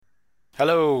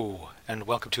Hello, and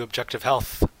welcome to Objective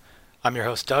Health. I'm your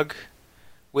host, Doug.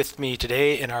 With me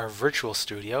today in our virtual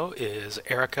studio is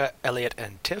Erica, Elliot,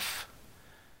 and Tiff.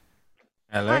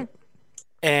 Hello. Hi.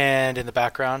 And in the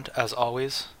background, as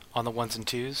always, on the ones and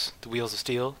twos, the wheels of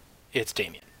steel, it's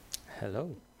Damien.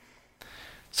 Hello.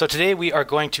 So today we are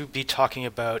going to be talking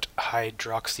about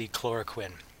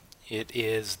hydroxychloroquine. It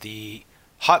is the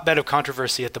hotbed of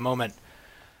controversy at the moment.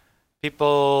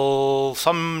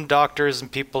 Some doctors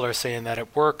and people are saying that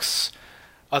it works.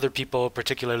 Other people,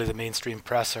 particularly the mainstream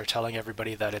press, are telling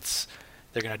everybody that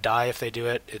they're going to die if they do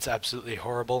it. It's absolutely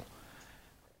horrible.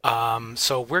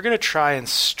 So we're going to try and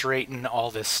straighten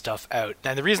all this stuff out.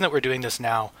 And the reason that we're doing this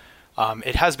now,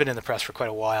 it has been in the press for quite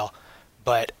a while,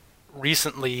 but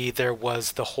recently there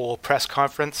was the whole press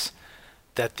conference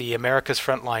that the America's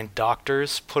Frontline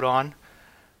Doctors put on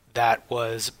that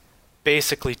was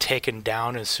basically taken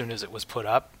down as soon as it was put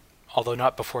up, although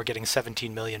not before getting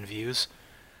 17 million views.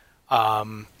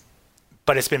 But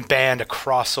it's been banned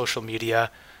across social media.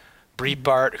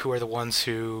 Breitbart, who are the ones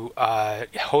who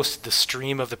hosted the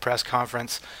stream of the press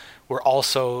conference, were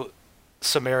also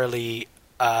summarily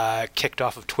kicked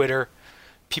off of Twitter.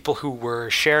 People who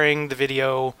were sharing the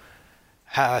video,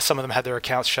 some of them had their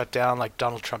accounts shut down, like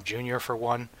Donald Trump Jr. for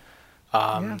one.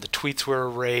 The tweets were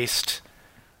erased.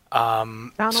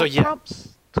 Trump's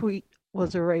tweet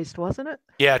was erased, wasn't it?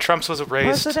 Yeah, Trump's was The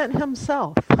erased. president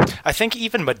himself. I think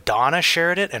even Madonna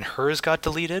shared it and hers got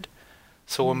deleted.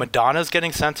 So when Madonna's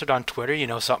getting censored on Twitter, you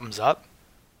know something's up.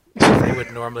 They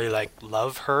would normally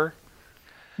love her.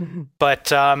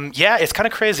 But it's kind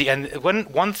of crazy. And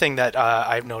one thing that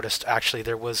I've noticed, actually,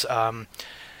 there was an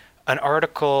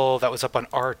article that was up on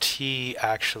RT,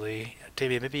 actually.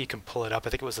 Davey, maybe you can pull it up. I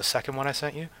think it was the second one I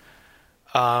sent you.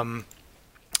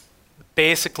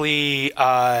 Basically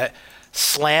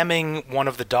slamming one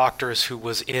of the doctors who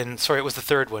was in... Sorry, it was the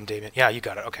third one, Damien. Yeah, you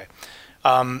got it. Okay.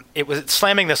 It was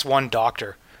slamming this one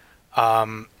doctor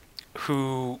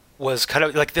who was kind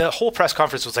of... the whole press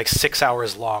conference was 6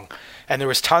 hours long. And there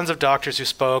was tons of doctors who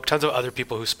spoke, tons of other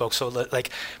people who spoke.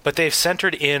 But they've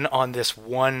centered in on this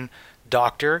one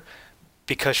doctor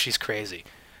because she's crazy.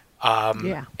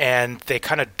 And they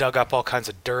kind of dug up all kinds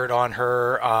of dirt on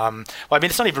her.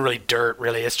 It's not even really dirt,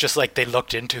 really. It's just they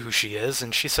looked into who she is,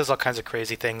 and she says all kinds of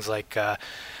crazy things.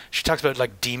 She talks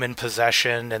about demon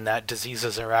possession and that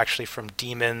diseases are actually from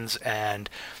demons, and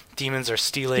demons are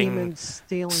stealing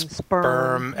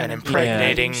sperm and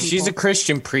impregnating. Yeah. She's a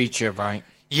Christian preacher, right?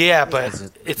 Yeah,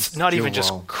 but it's not even just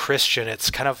wrong. Christian.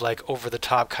 It's kind of over the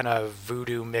top, kind of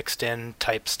voodoo mixed in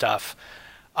type stuff.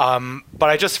 But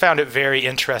I just found it very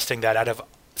interesting that out of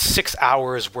 6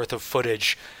 hours worth of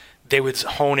footage, they would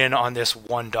hone in on this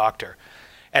one doctor.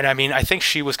 And I think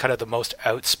she was kind of the most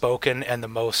outspoken and the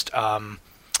most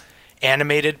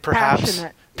animated, perhaps.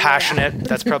 Passionate. Yeah.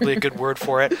 That's probably a good word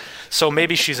for it. So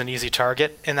maybe she's an easy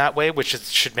target in that way, which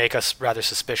should make us rather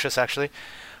suspicious, actually.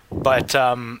 But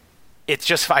it's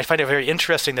just, I find it very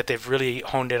interesting that they've really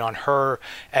honed in on her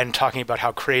and talking about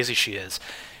how crazy she is,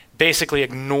 basically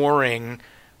ignoring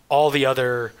all the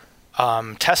other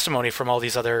testimony from all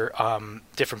these other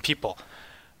different people.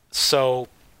 So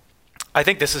I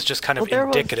think this is just kind of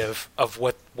indicative of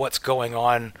what's going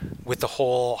on with the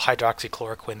whole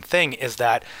hydroxychloroquine thing, is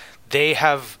that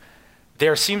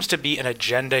there seems to be an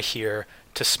agenda here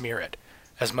to smear it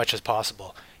as much as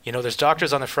possible. There's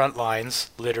doctors on the front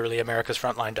lines, literally America's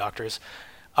frontline doctors,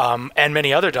 and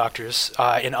many other doctors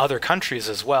in other countries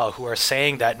as well, who are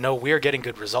saying that, no, we're getting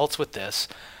good results with this.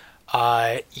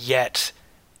 Yet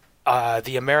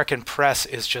the American press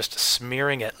is just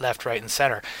smearing it left, right, and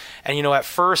center. And, at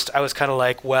first I was kind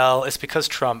of well, it's because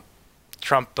Trump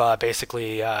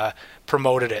basically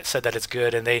promoted it, said that it's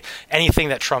good, and anything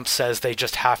that Trump says, they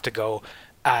just have to go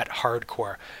at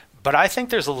hardcore. But I think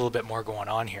there's a little bit more going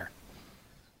on here.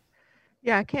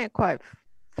 Yeah, I can't quite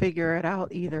figure it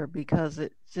out either, because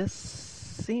it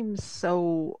just seems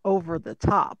so over the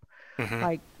top.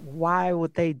 Why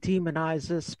would they demonize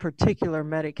this particular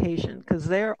medication? Because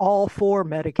they're all for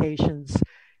medications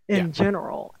in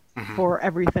general for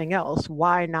everything else.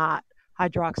 Why not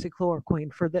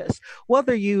hydroxychloroquine for this?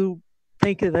 Whether you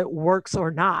think that it works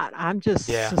or not, I'm just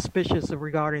suspicious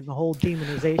regarding the whole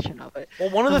demonization of it.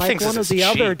 Well, one of the things one is of the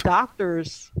cheap. other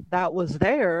doctors that was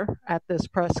there at this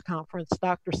press conference,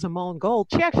 Dr. Simone Gold,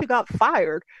 she actually got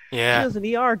fired. Yeah. She was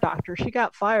an ER doctor. She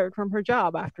got fired from her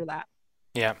job after that.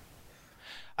 Yeah.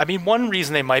 One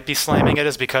reason they might be slamming it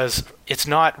is because it's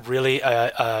not really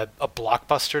a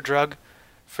blockbuster drug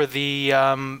for the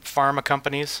pharma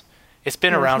companies. It's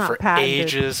been around for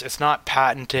ages. It's not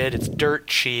patented. It's dirt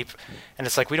cheap. And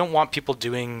it's we don't want people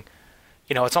doing,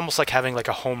 it's almost like having like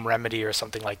a home remedy or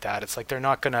something like that. It's like they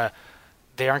aren't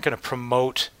gonna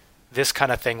promote this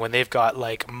kind of thing when they've got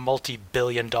like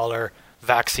multi-billion-dollar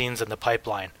vaccines in the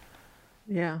pipeline.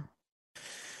 Yeah.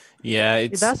 Yeah,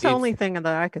 That's the only thing that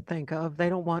I could think of. They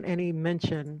don't want any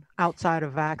mention outside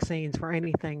of vaccines for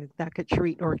anything that could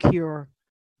treat or cure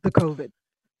the COVID.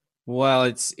 well,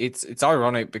 it's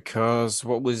ironic because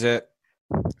what was it?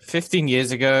 15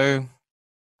 years ago,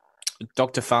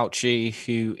 Dr. Fauci,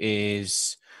 who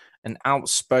is an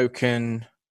outspoken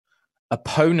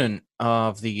opponent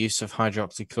of the use of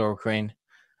hydroxychloroquine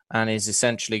and is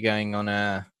essentially going on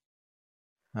a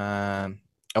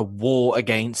war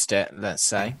against it, let's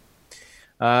say.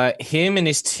 Him and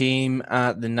his team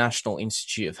at the National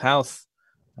Institute of Health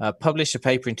published a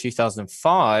paper in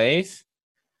 2005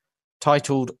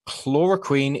 titled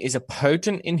 "Chloroquine is a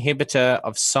potent inhibitor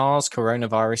of SARS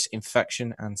coronavirus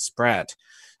infection and spread."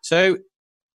 So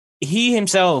he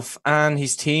himself and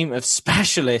his team of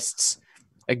specialists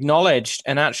acknowledged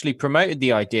and actually promoted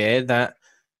the idea that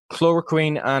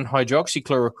chloroquine and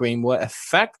hydroxychloroquine were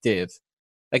effective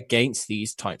against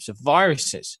these types of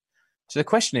viruses. So the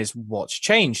question is, what's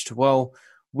changed? Well,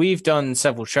 we've done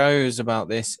several shows about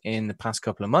this in the past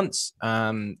couple of months.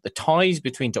 The ties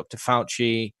between Dr.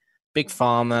 Fauci, Big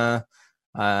Pharma,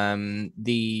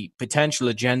 the potential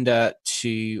agenda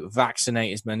to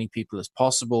vaccinate as many people as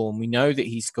possible. And we know that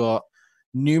he's got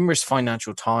numerous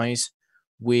financial ties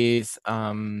with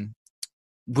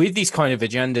these kind of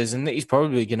agendas, and that he's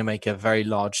probably going to make a very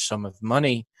large sum of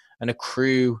money and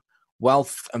accrue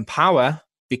wealth and power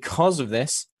because of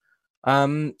this.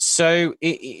 So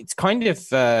it's kind of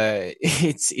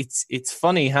it's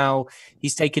funny how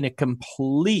he's taken a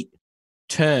complete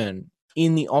turn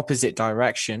in the opposite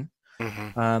direction.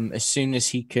 As soon as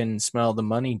he can smell the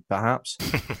money, perhaps.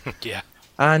 Yeah.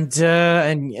 And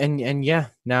yeah,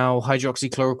 now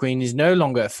hydroxychloroquine is no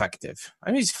longer effective.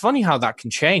 I mean, it's funny how that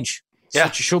can change. Yeah.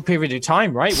 Such a short period of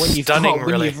time, right? When you've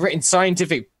Really. you've written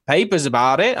scientific papers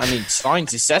about it. I mean,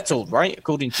 science is settled, right?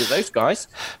 According to those guys.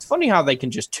 It's funny how they can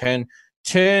just turn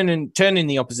in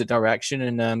the opposite direction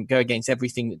and go against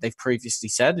everything that they've previously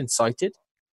said and cited.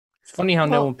 It's funny how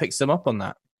no one picks them up on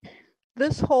that.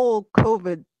 This whole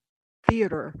COVID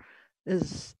theater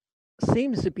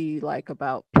seems to be like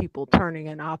about people turning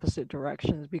in opposite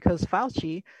directions, because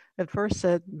Fauci at first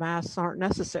said masks aren't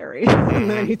necessary, and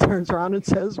then he turns around and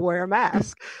says wear a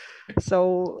mask.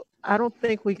 So I don't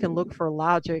think we can look for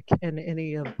logic in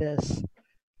any of this.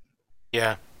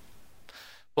 Yeah.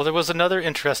 Well, there was another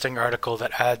interesting article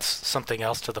that adds something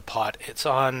else to the pot. It's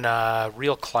on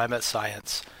Real Climate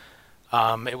Science.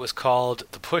 It was called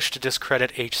 "The Push to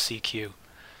Discredit HCQ."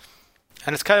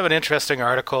 And it's kind of an interesting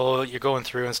article. You're going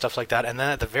through and stuff like that. And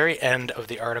then at the very end of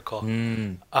the article,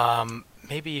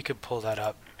 maybe you could pull that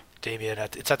up, Damien.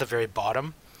 It's at the very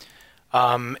bottom.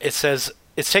 It says,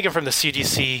 it's taken from the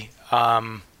CDC,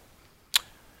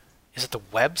 is it the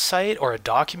website or a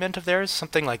document of theirs?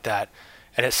 Something like that.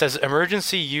 And it says,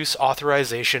 Emergency Use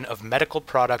Authorization of Medical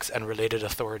Products and Related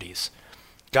Authorities.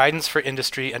 Guidance for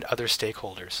Industry and Other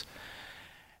Stakeholders.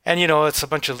 And, it's a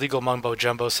bunch of legal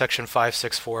mumbo-jumbo, Section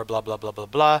 564, blah, blah, blah, blah,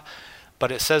 blah.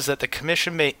 But it says that the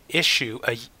Commission may issue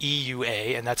a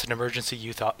EUA, and that's an Emergency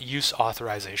Use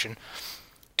Authorization,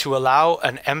 to allow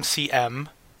an MCM,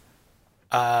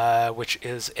 which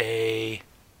is I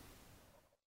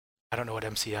don't know what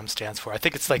MCM stands for. I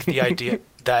think it's like the idea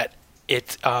that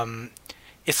it's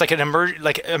like an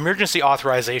emergency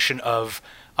authorization of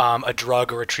a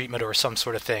drug or a treatment or some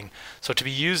sort of thing. So to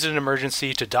be used in an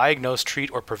emergency to diagnose,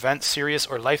 treat, or prevent serious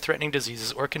or life-threatening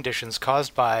diseases or conditions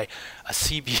caused by a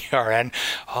CBRN,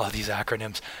 these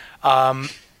acronyms,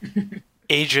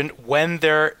 agent when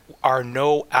there are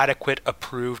no adequate,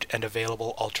 approved, and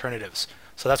available alternatives.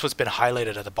 So that's what's been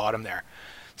highlighted at the bottom there.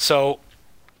 So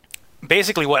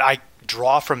basically what I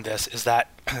draw from this is that,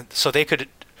 so they could,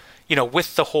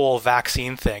 with the whole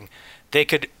vaccine thing, they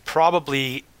could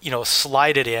probably,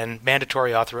 slide it in,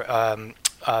 mandatory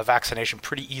vaccination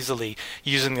pretty easily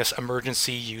using this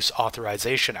Emergency Use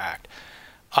Authorization Act.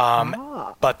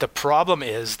 But the problem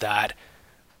is that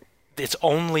it's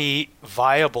only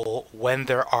viable when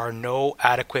there are no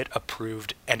adequate,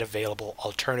 approved, and available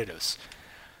alternatives.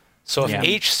 So if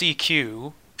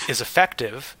HCQ is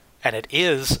effective and it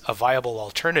is a viable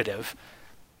alternative,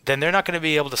 then they're not going to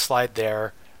be able to slide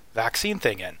their vaccine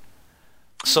thing in.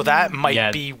 So that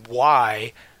might be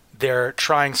why they're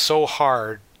trying so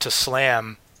hard to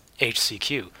slam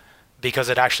HCQ, because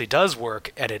it actually does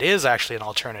work and it is actually an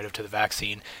alternative to the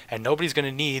vaccine, and nobody's going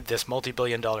to need this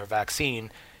multi-billion-dollar vaccine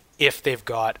if they've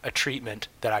got a treatment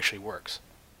that actually works.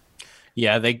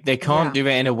 Yeah, they can't do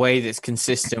it in a way that's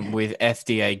consistent with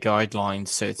FDA guidelines.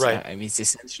 So it's Right. I mean, it's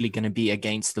essentially going to be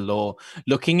against the law.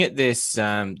 Looking at this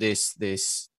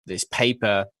this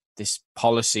paper, this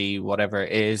policy, whatever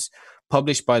it is,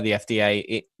 published by the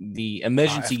FDA, the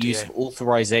emergency use FDA. of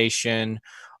authorization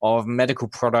of medical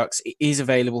products is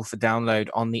available for download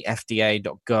on the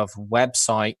FDA.gov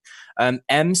website.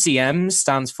 MCM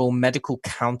stands for Medical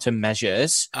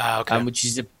Countermeasures, Okay. which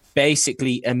is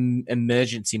basically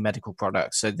emergency medical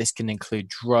products. So this can include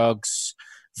drugs,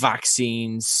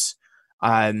 vaccines,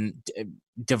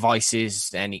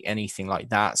 devices, anything like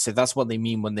that. So that's what they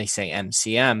mean when they say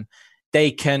MCM.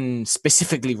 They can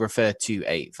specifically refer to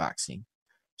a vaccine.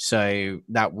 So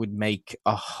that would make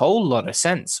a whole lot of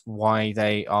sense why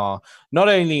they are not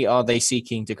only are they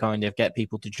seeking to kind of get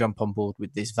people to jump on board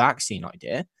with this vaccine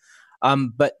idea,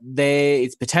 but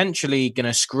it's potentially going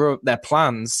to screw up their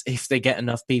plans if they get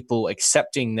enough people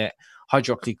accepting that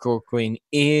hydroxychloroquine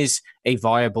is a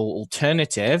viable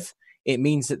alternative. It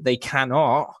means that they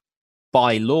cannot,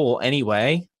 by law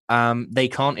anyway, they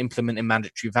can't implement a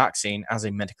mandatory vaccine as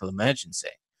a medical emergency.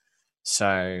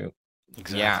 So,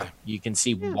 yeah, you can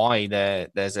see why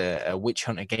there's a witch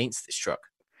hunt against this drug.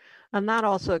 And that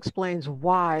also explains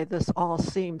why this all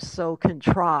seems so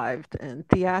contrived and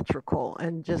theatrical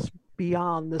and just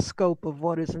beyond the scope of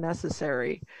what is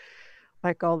necessary.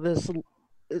 Like all this,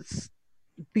 it's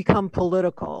become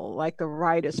political. Like the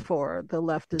right is for it, the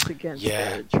left is against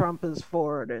it, Trump is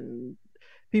for it, and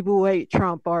people who hate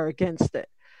Trump are against it.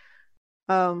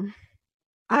 I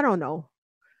don't know.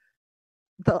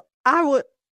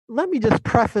 Let me just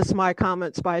preface my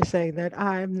comments by saying that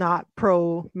I'm not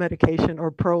pro medication or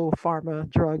pro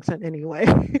pharma drugs in any way.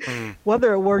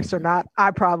 Whether it works or not,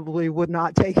 I probably would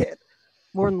not take it.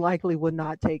 More than likely would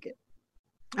not take it.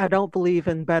 I don't believe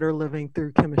in better living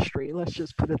through chemistry. Let's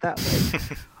just put it that way.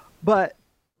 But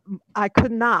I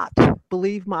could not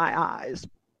believe my eyes.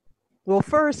 Well,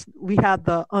 first we had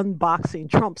the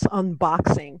Trump's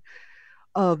unboxing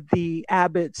of the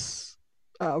Abbott's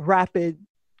rapid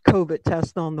COVID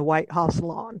test on the White House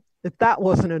lawn. If that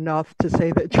wasn't enough to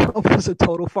say that Trump was a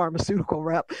total pharmaceutical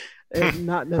rep and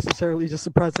not necessarily just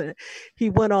a president,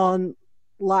 he went on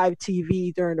live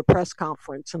TV during a press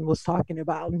conference and was talking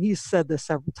about, and he's said this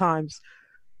several times,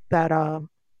 that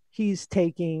he's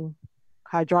taking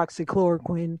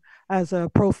hydroxychloroquine as a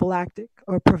prophylactic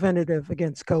or preventative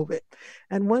against COVID.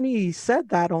 And when he said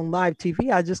that on live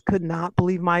TV, I just could not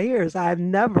believe my ears. I've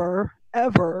never,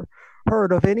 ever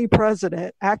heard of any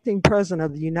acting president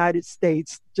of the United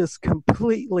States, just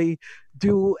completely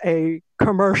do a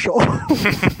commercial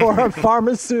for a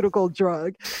pharmaceutical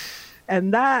drug.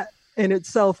 And that in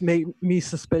itself made me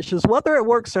suspicious, whether it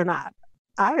works or not.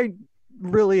 I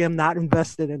really am not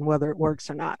invested in whether it works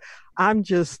or not. I'm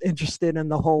just interested in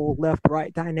the whole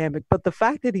left-right dynamic. But the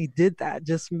fact that he did that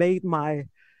just made my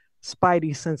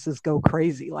spidey senses go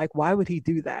crazy. Like, why would he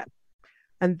do that?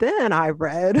 And then I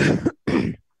read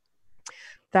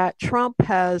that Trump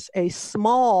has a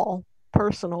small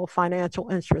personal financial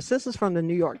interest. This is from the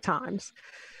New York Times.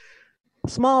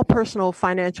 Small personal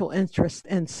financial interest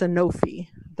in Sanofi,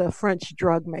 the French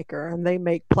drug maker, and they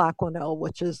make Plaquenil,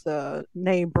 which is the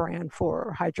name brand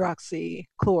for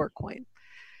hydroxychloroquine.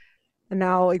 And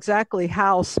now exactly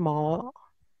how small,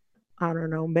 I don't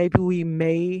know, maybe we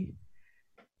may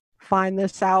find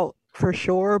this out for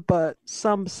sure, but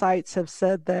some sites have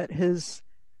said that his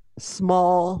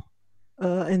small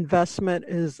investment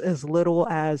is as little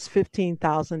as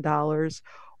 $15,000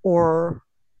 or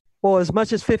as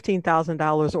much as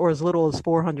 $15,000 or as little as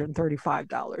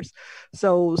 $435.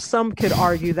 So some could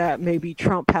argue that maybe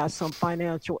Trump has some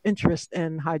financial interest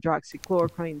in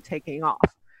hydroxychloroquine taking off.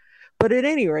 But at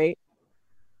any rate,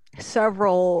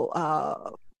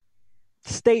 several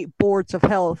state boards of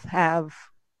health have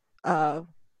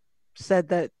said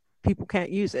that people can't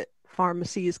use it.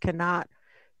 Pharmacies cannot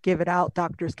give it out.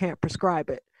 Doctors can't prescribe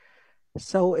it.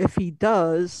 So if he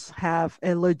does have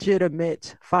a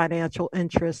legitimate financial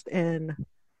interest in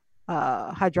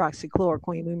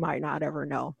hydroxychloroquine, we might not ever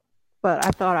know. But I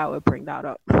thought I would bring that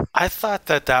up. I thought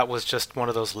that was just one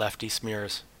of those lefty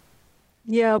smears.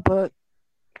 Yeah, but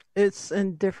it's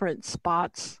in different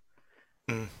spots.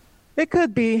 It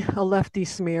could be a lefty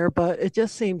smear, but it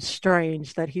just seems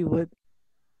strange that he would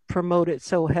promote it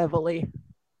so heavily.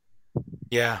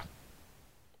 Yeah.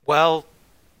 Well,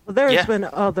 there's been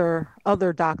other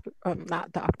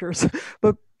not doctors,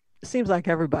 but it seems like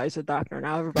everybody's a doctor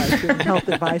now. Everybody's giving health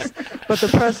advice. But the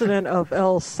president of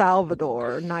El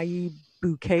Salvador, Nayib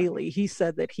Bukele, he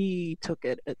said that he took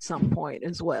it at some point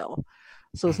as well.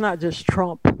 So it's not just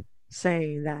Trump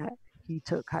saying that he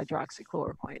took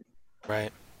hydroxychloroquine.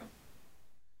 Right.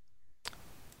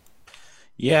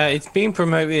 Yeah, it's being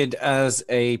promoted as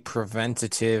a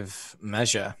preventative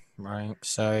measure, right?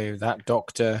 So that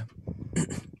doctor,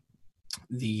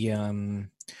 the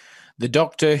the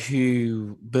doctor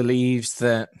who believes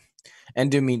that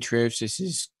endometriosis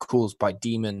is caused by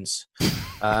demons,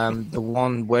 the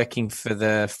one working for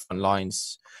the front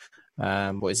lines,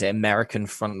 what is it, American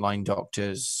Frontline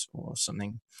Doctors or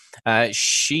something.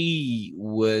 She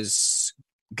was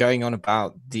going on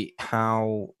about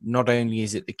how not only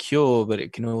is it the cure, but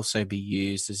it can also be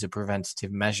used as a preventative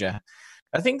measure.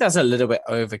 I think that's a little bit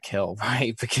overkill,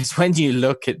 right? Because when you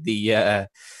look at the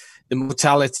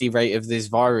mortality rate of this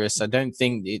virus, I don't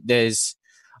think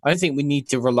we need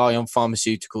to rely on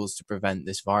pharmaceuticals to prevent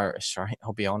this virus, right?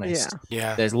 I'll be honest.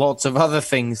 Yeah. There's lots of other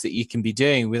things that you can be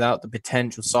doing without the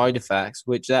potential side effects,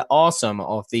 which there are some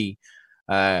of the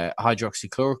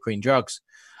hydroxychloroquine drugs.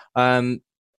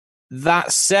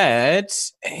 That said,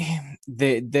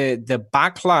 the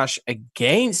backlash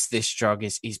against this drug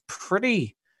is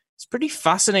pretty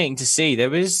fascinating to see. There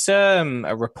was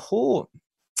a report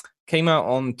came out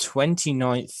on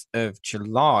 29th of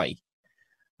July,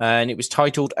 and it was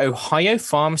titled Ohio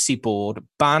Pharmacy Board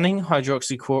Banning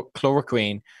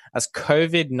Hydroxychloroquine as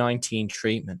COVID-19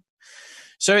 Treatment.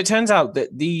 So it turns out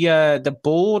that the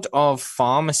Board of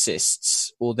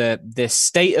Pharmacists, or the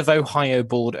State of Ohio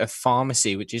Board of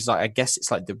Pharmacy, which is I guess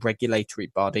it's like the regulatory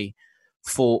body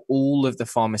for all of the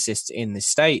pharmacists in the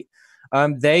state,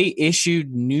 they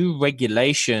issued new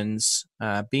regulations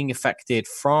being effective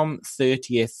from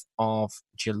 30th of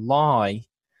July.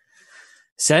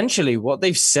 Essentially, what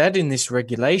they've said in this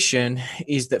regulation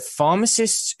is that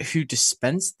pharmacists who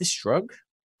dispense this drug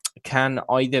can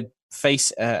either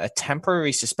face a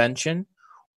temporary suspension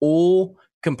or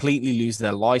completely lose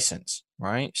their license,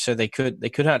 right? So they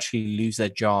could actually lose their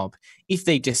job if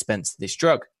they dispense this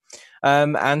drug.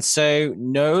 And so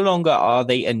no longer are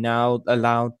they now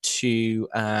allowed to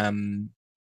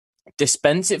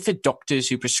dispense it for doctors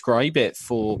who prescribe it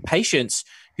for patients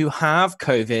who have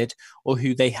COVID or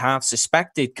who they have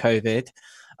suspected COVID.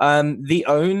 The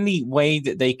only way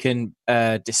that they can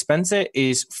dispense it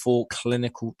is for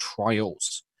clinical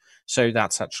trials. So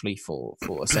that's actually for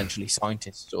essentially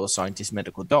scientists or scientist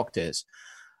medical doctors.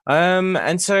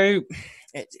 And so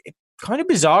it's kind of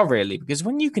bizarre, really, because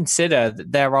when you consider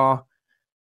that there are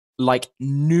like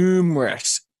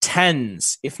numerous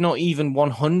tens, if not even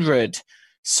 100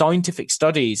 scientific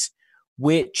studies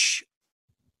which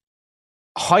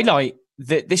highlight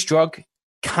that this drug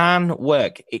can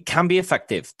work. It can be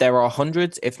effective. There are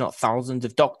hundreds, if not thousands,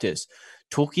 of doctors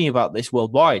talking about this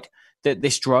worldwide, that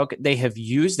this drug, they have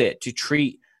used it to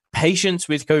treat patients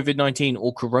with COVID-19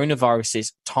 or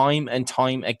coronaviruses time and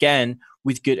time again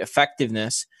with good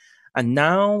effectiveness. And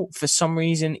now, for some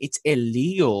reason, it's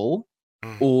illegal,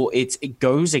 or it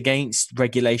goes against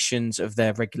regulations of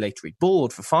their regulatory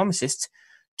board for pharmacists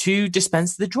to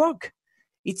dispense the drug.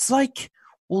 It's like,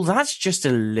 well, that's just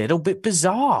a little bit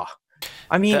bizarre.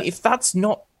 I mean, if that's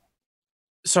not...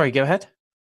 Sorry, go ahead.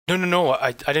 No.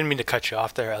 I didn't mean to cut you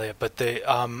off there, Elliot, but there is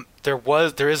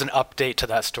an update to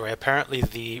that story. Apparently,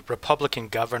 the Republican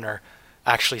governor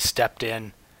actually stepped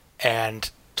in and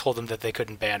told them that they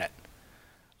couldn't ban it.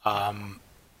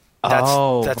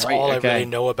 That's right, all I really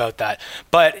know about that.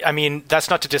 But, I mean, that's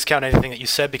not to discount anything that you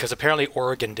said, because apparently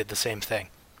Oregon did the same thing.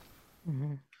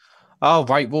 Mm-hmm. Oh,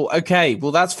 right. Well, okay.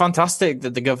 Well, that's fantastic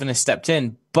that the governor stepped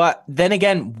in. But then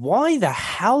again, why the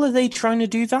hell are they trying to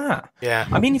do that? Yeah.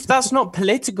 I mean, if that's not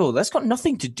political, that's got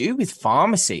nothing to do with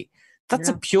pharmacy. That's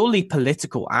a purely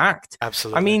political act.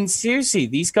 Absolutely. I mean, seriously,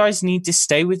 these guys need to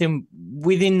stay within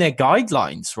their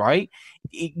guidelines, right?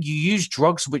 You use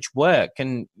drugs which work,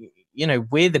 and you know,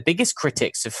 we're the biggest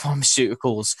critics of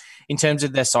pharmaceuticals in terms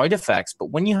of their side effects. But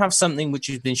when you have something which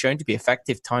has been shown to be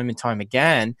effective time and time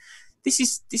again,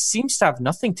 this seems to have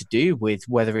nothing to do with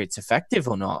whether it's effective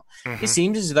or not. Mm-hmm. It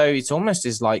seems as though it's almost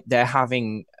as like they're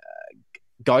having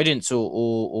guidance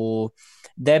or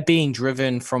they're being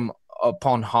driven from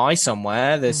upon high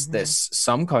somewhere. There's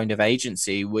some kind of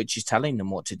agency which is telling them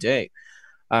what to do.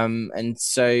 And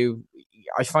so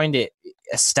I find it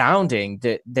astounding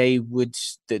that they would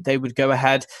go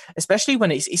ahead, especially when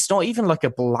it's not even like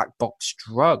a black box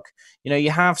drug. You know,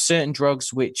 you have certain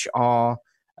drugs which are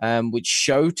which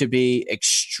show to be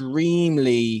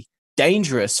extremely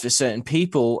dangerous for certain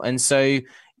people, and so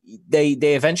they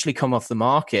eventually come off the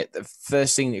market. The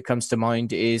first thing that comes to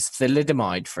mind is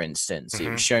thalidomide, for instance. Mm-hmm. It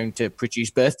was shown to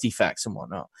produce birth defects and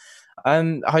whatnot.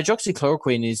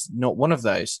 Hydroxychloroquine is not one of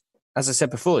those. As I said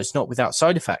before, it's not without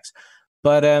side effects.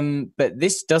 But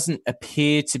this doesn't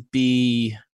appear to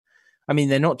be... I mean,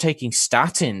 they're not taking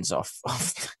statins off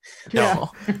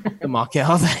the market,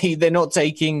 are they? They're not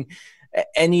taking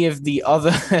any of the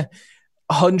other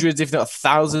hundreds, if not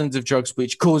thousands, of drugs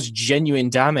which cause genuine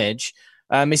damage.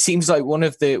 It seems like one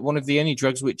of the only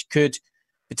drugs which could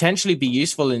potentially be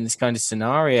useful in this kind of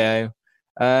scenario.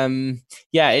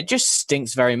 Yeah, it just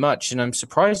stinks very much, and I'm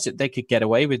surprised that they could get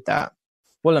away with that.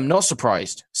 Well, I'm not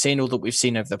surprised, seeing all that we've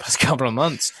seen over the past couple of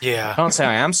months. Yeah. I can't say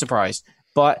I am surprised,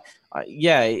 but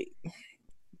yeah,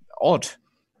 odd.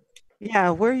 Yeah,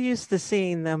 we're used to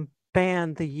seeing them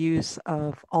ban the use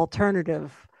of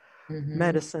alternative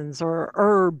medicines or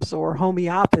herbs or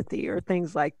homeopathy or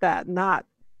things like that, not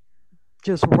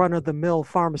just run-of-the-mill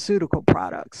pharmaceutical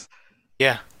products.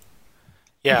 Yeah.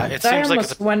 Yeah, it I seems like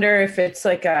almost wonder if it's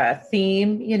like a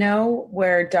theme,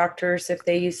 where doctors, if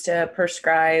they used to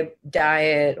prescribe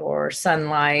diet or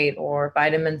sunlight or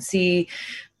vitamin C,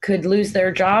 could lose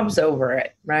their jobs over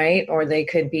it, right? Or they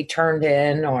could be turned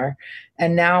in,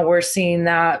 and now we're seeing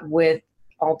that with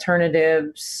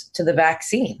alternatives to the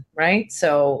vaccine, right?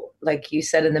 So like you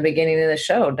said in the beginning of the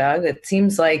show, Doug, it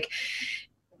seems like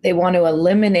they want to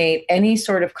eliminate any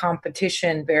sort of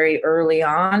competition very early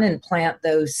on and plant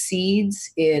those seeds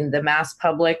in the mass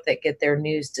public that get their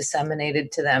news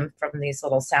disseminated to them from these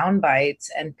little sound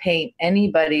bites, and paint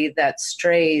anybody that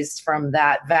strays from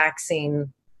that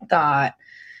vaccine thought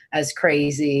as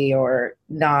crazy or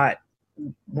not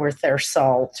worth their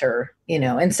salt, or,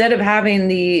 instead of having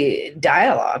the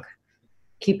dialogue,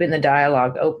 keeping the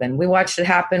dialogue open. We watched it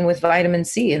happen with vitamin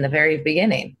C in the very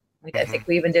beginning. I think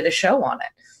we even did a show on it.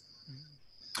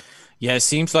 Yeah, it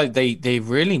seems like they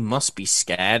really must be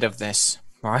scared of this,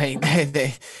 right?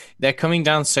 They're coming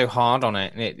down so hard on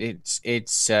it.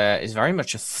 It's very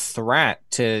much a threat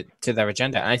to their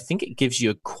agenda. And I think it gives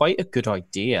you quite a good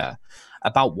idea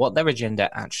about what their agenda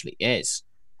actually is.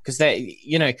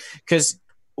 Because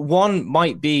one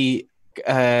might be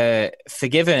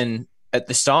forgiven at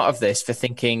the start of this for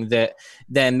thinking that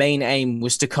their main aim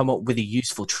was to come up with a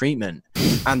useful treatment,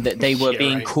 and that they were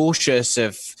being cautious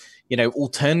of,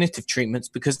 alternative treatments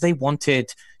because they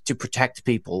wanted to protect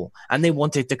people and they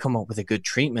wanted to come up with a good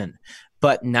treatment.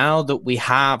 But now that we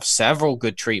have several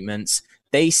good treatments,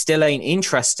 they still ain't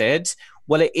interested.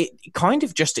 Well, it kind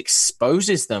of just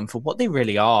exposes them for what they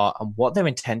really are and what their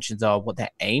intentions are, what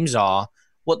their aims are,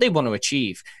 what they want to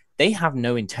achieve. They have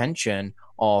no intention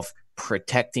of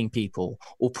protecting people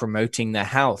or promoting their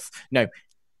health. No,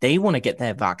 they want to get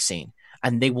their vaccine,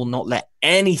 and they will not let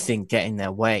anything get in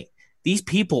their way. These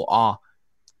people are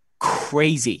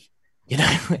crazy.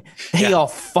 They are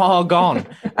far gone,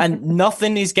 and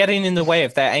nothing is getting in the way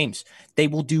of their aims. They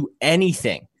will do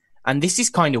anything. And this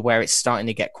is kind of where it's starting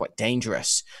to get quite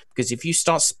dangerous, because if you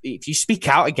speak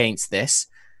out against this,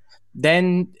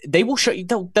 then they will show you,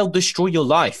 they'll destroy your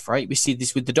life, right? We see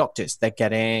this with the doctors. They're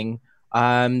getting,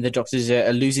 the doctors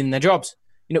are losing their jobs.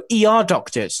 ER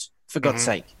doctors, for God's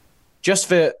sake, just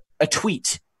for a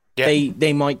tweet,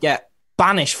 they might get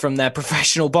banished from their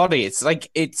professional body. It's like,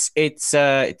 it's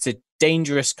a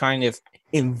dangerous kind of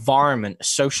environment, a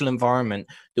social environment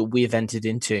that we have entered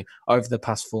into over the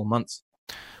past 4 months.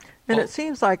 And it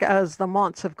seems like as the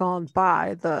months have gone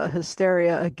by, the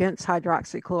hysteria against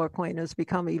hydroxychloroquine has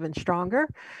become even stronger.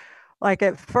 Like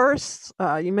at first,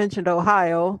 you mentioned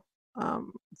Ohio,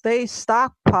 they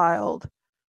stockpiled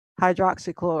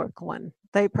hydroxychloroquine.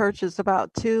 They purchased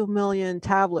about 2 million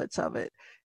tablets of it,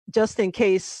 just in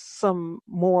case some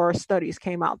more studies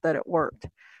came out that it worked.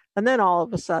 And then all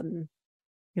of a sudden,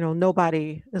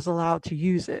 nobody is allowed to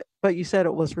use it. But you said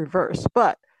it was reversed.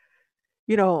 But,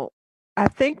 I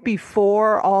think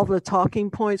before all the talking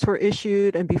points were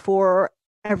issued and before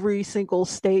every single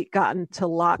state got into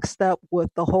lockstep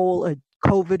with the whole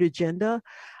COVID agenda,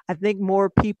 I think more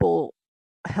people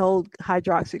held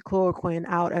hydroxychloroquine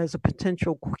out as a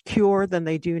potential cure than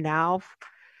they do now.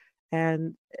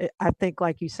 And I think,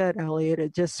 like you said, Elliot,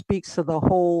 it just speaks to the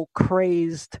whole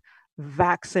crazed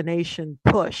vaccination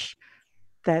push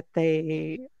that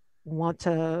they want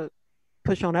to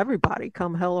push on everybody,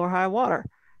 come hell or high water.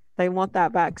 They want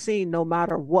that vaccine no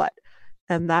matter what.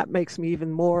 And that makes me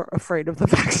even more afraid of the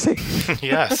vaccine.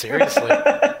 Yeah, seriously.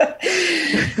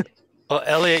 Well,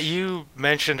 Elliot, you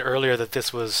mentioned earlier that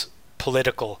this was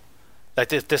political. Like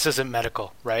this isn't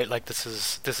medical, right? Like this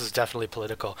is definitely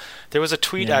political. There was a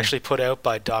tweet actually put out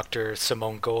by Dr.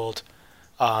 Simone Gold.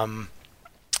 And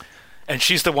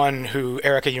she's the one who,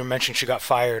 Erica, you mentioned she got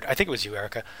fired. I think it was you,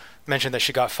 Erica, mentioned that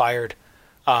she got fired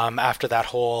after that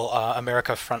whole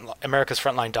America's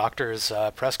Frontline Doctors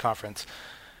press conference.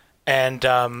 And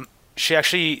she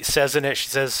actually says in it, she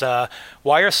says,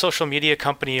 why are social media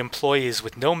company employees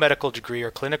with no medical degree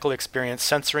or clinical experience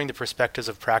censoring the perspectives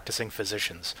of practicing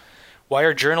physicians? Why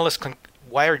are journalists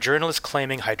Why are journalists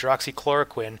claiming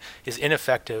hydroxychloroquine is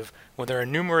ineffective when there are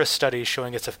numerous studies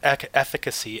showing its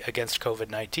efficacy against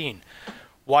COVID-19?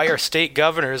 Why are state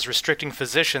governors restricting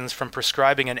physicians from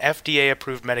prescribing an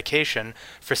FDA-approved medication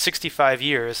for 65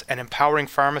 years and empowering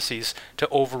pharmacies to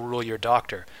overrule your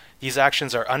doctor? These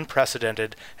actions are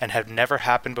unprecedented and have never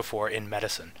happened before in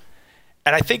medicine.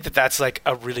 And I think that that's like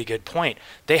a really good point.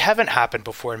 They haven't happened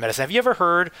before in medicine. Have you ever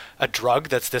heard a drug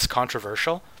that's this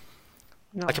controversial?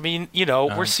 No. Like, I mean,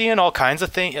 we're seeing all kinds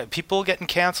of things. People getting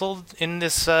canceled in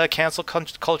this cancel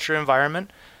culture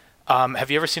environment. Have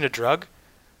you ever seen a drug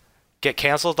get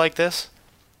canceled like this?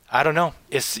 I don't know.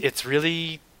 It's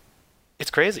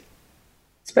crazy.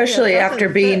 Especially after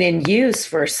being in use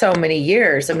for so many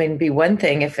years. I mean, it'd be one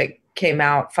thing if it came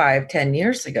out 5-10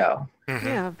 years ago. Mm-hmm.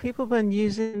 Yeah, people have been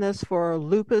using this for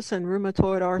lupus and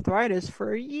rheumatoid arthritis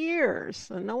for years,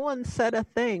 and no one said a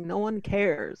thing. No one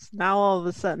cares. Now all of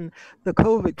a sudden, the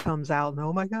COVID comes out, and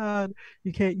oh my God,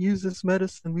 you can't use this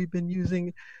medicine. We've been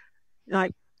using,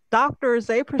 like, doctors,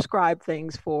 they prescribe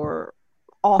things for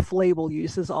off-label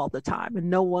uses all the time, and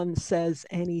no one says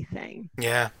anything.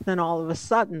 Yeah. Then all of a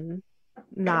sudden,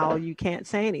 now you can't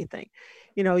say anything.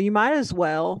 You might as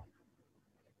well,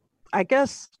 I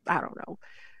guess, I don't know.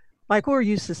 Like, we're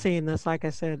used to seeing this, like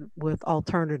I said, with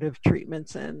alternative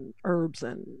treatments and herbs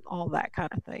and all that kind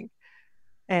of thing.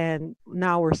 And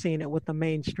now we're seeing it with the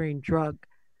mainstream drug.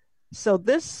 So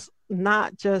this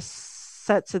not just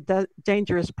sets a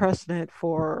dangerous precedent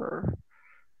for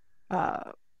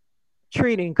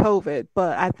treating COVID,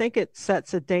 but I think it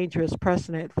sets a dangerous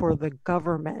precedent for the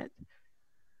government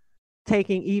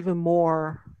taking even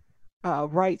more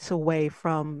rights away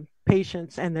from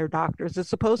patients and their doctors. It's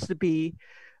supposed to be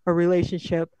a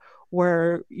relationship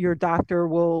where your doctor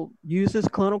will use his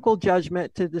clinical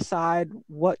judgment to decide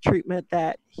what treatment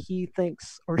that he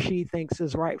thinks or she thinks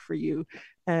is right for you.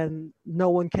 And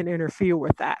no one can interfere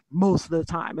with that most of the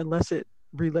time, unless it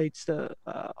relates to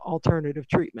alternative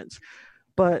treatments.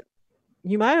 But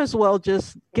you might as well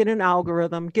just get an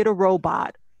algorithm, get a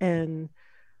robot, and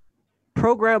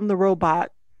program the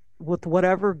robot with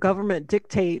whatever government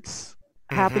dictates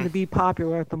happen to be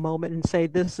popular at the moment, and say,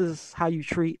 this is how you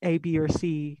treat A, B, or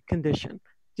C condition.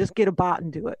 Just get a bot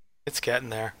and do it. It's getting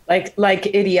there. Like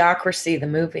Idiocracy, the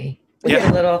movie.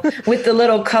 With the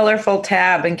little colorful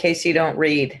tab in case you don't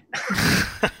read.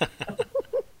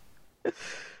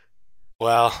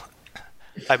 Well,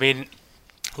 I mean,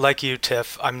 like you,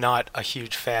 Tiff, I'm not a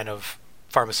huge fan of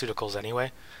pharmaceuticals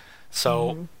anyway.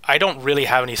 So I don't really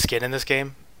have any skin in this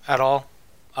game at all.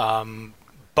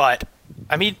 But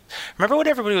I mean, remember when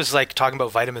everybody was like talking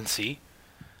about vitamin C?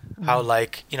 How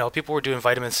people were doing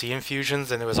vitamin C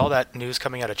infusions, and there was all that news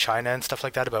coming out of China and stuff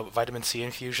like that about vitamin C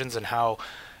infusions and how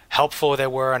helpful they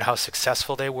were and how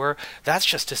successful they were. That's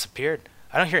just disappeared.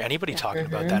 I don't hear anybody talking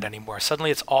about that anymore.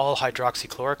 Suddenly it's all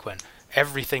hydroxychloroquine.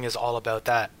 Everything is all about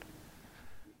that.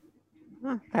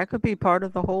 That could be part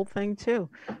of the whole thing too.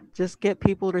 Just get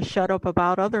people to shut up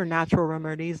about other natural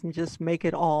remedies and just make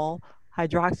it all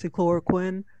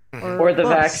hydroxychloroquine or the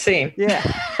vaccine. Yeah.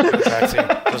 Vaccine.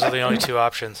 Those are the only two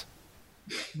options.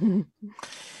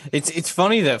 It's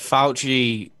funny that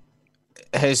Fauci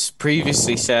has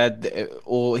previously said,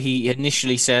 or he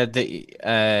initially said,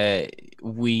 that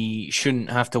we shouldn't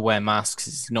have to wear masks.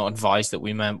 It's not advised that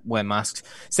we wear masks.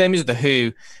 Same as the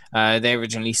WHO. They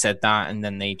originally said that, and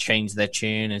then they changed their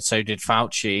tune, and so did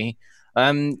Fauci.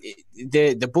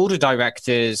 The board of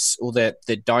directors, or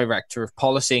the director of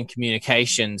policy and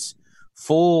communications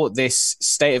for this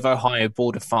state of Ohio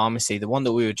board of pharmacy, the one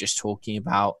that we were just talking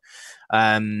about,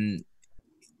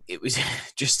 it was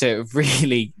just a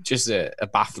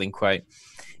baffling quote.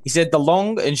 He said, the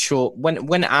long and short,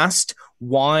 when asked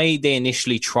why they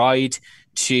initially tried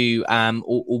to,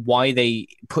 or why they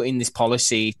put in this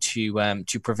policy to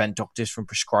prevent doctors from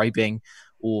prescribing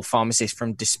or pharmacists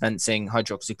from dispensing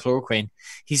hydroxychloroquine,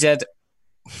 he said,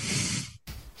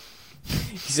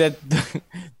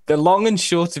 the long and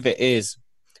short of it is,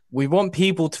 we want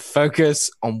people to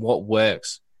focus on what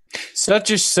works,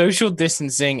 such as social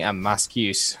distancing and mask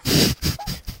use.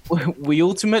 We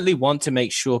ultimately want to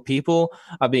make sure people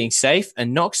are being safe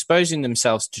and not exposing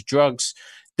themselves to drugs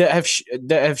that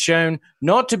have shown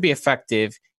not to be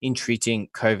effective in treating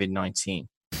COVID-19.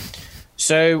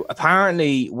 So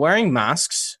apparently wearing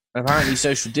masks, apparently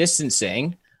social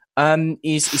distancing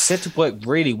is said to work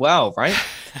really well, right?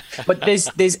 But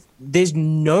there's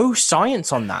no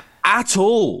science on that at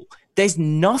all. There's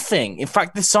nothing. In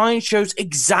fact, the science shows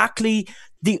exactly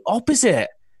the opposite.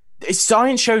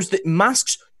 Science shows that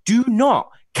masks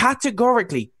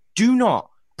categorically do not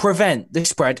prevent the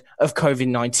spread of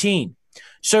COVID-19.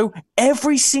 So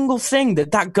every single thing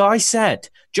that guy said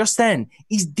just then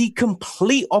is the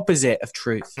complete opposite of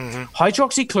truth.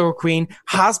 Hydroxychloroquine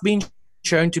has been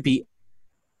shown to be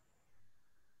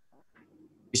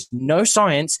there's no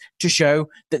science to show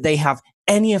that they have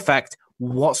any effect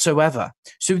whatsoever.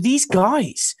 So these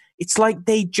guys, it's like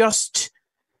they just,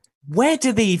 where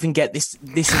do they even get this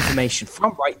information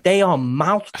from, right? They are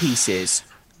mouthpieces.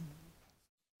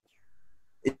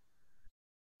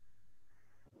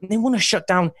 They want to shut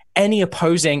down any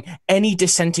opposing, any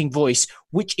dissenting voice,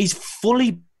 which is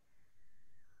fully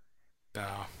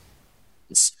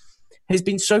has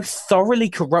been so thoroughly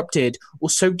corrupted or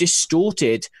so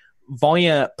distorted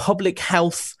via public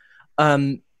health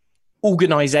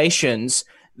organizations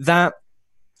that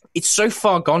it's so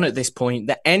far gone at this point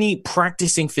that any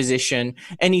practicing physician,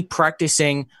 any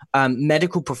practicing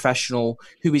medical professional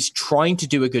who is trying to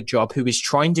do a good job, who is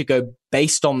trying to go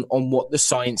based on what the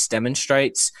science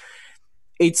demonstrates,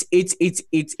 it's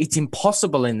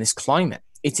impossible in this climate.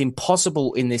 It's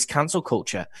impossible in this cancel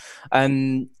culture.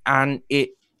 And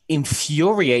it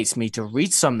infuriates me to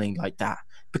read something like that,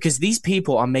 because these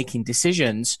people are making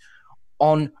decisions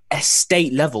on a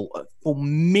state level for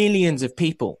millions of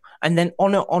people, and then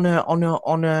on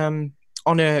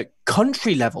a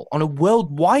country level, on a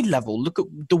worldwide level. Look at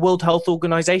the World Health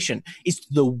Organization. It's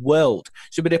the world,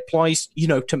 so it applies,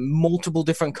 to multiple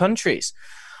different countries,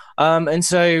 and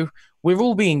so we're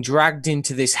all being dragged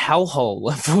into this hellhole,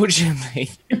 unfortunately,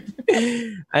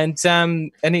 and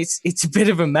it's a bit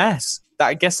of a mess.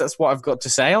 I guess that's what I've got to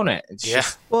say on it.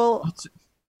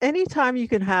 Anytime you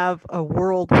can have a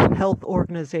World Health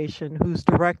Organization whose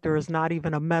director is not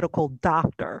even a medical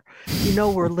doctor,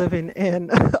 we're living in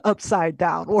an upside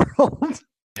down world.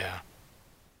 Yeah.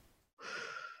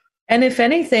 And if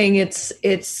anything,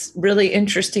 it's really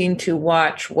interesting to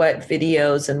watch what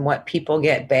videos and what people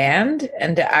get banned,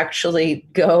 and to actually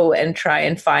go and try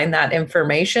and find that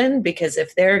information, because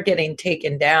if they're getting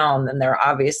taken down, then they're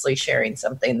obviously sharing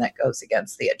something that goes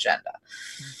against the agenda.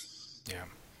 Yeah.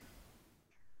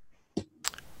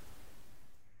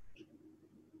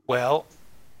 Well,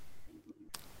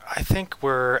 I think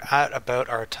we're at about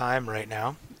our time right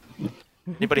now.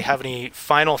 Anybody have any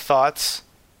final thoughts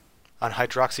on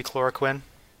hydroxychloroquine?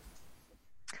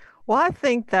 Well, I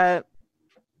think that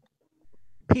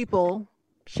people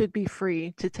should be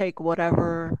free to take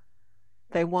whatever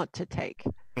they want to take.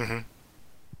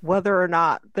 Whether or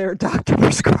not their doctor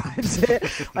prescribes it.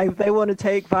 Like, if they want to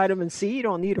take vitamin C, you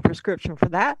don't need a prescription for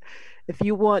that. If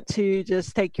you want to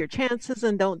just take your chances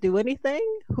and don't do anything,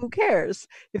 who cares?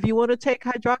 If you want to take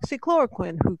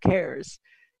hydroxychloroquine, who cares?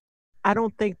 I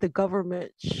don't think the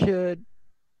government should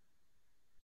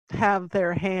have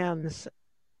their hands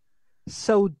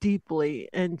so deeply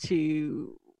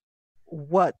into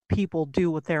what people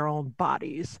do with their own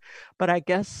bodies. But I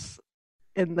guess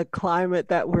in the climate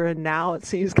that we're in now, it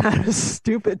seems kind of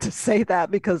stupid to say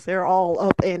that, because they're all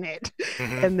up in it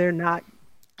and they're not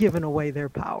giving away their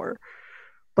power.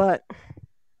 But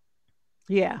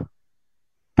yeah,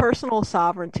 personal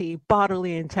sovereignty,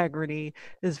 bodily integrity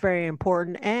is very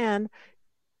important, and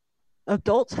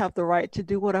adults have the right to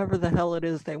do whatever the hell it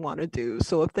is they want to do.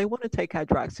 So if they want to take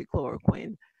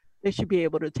hydroxychloroquine, they should be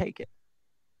able to take it.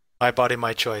 My body,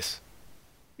 my choice.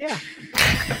 Yeah.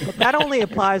 But that only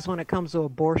applies when it comes to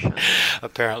abortion.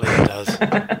 Apparently it does.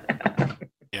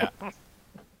 Yeah.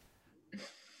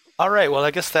 All right. Well,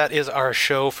 I guess that is our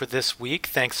show for this week.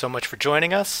 Thanks so much for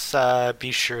joining us.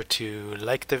 Be sure to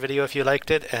like the video if you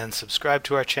liked it, and subscribe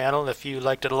to our channel if you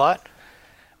liked it a lot.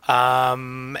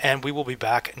 And we will be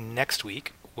back next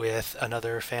week with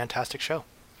another fantastic show.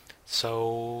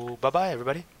 So bye-bye,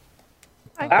 everybody.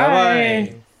 Bye.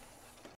 Bye.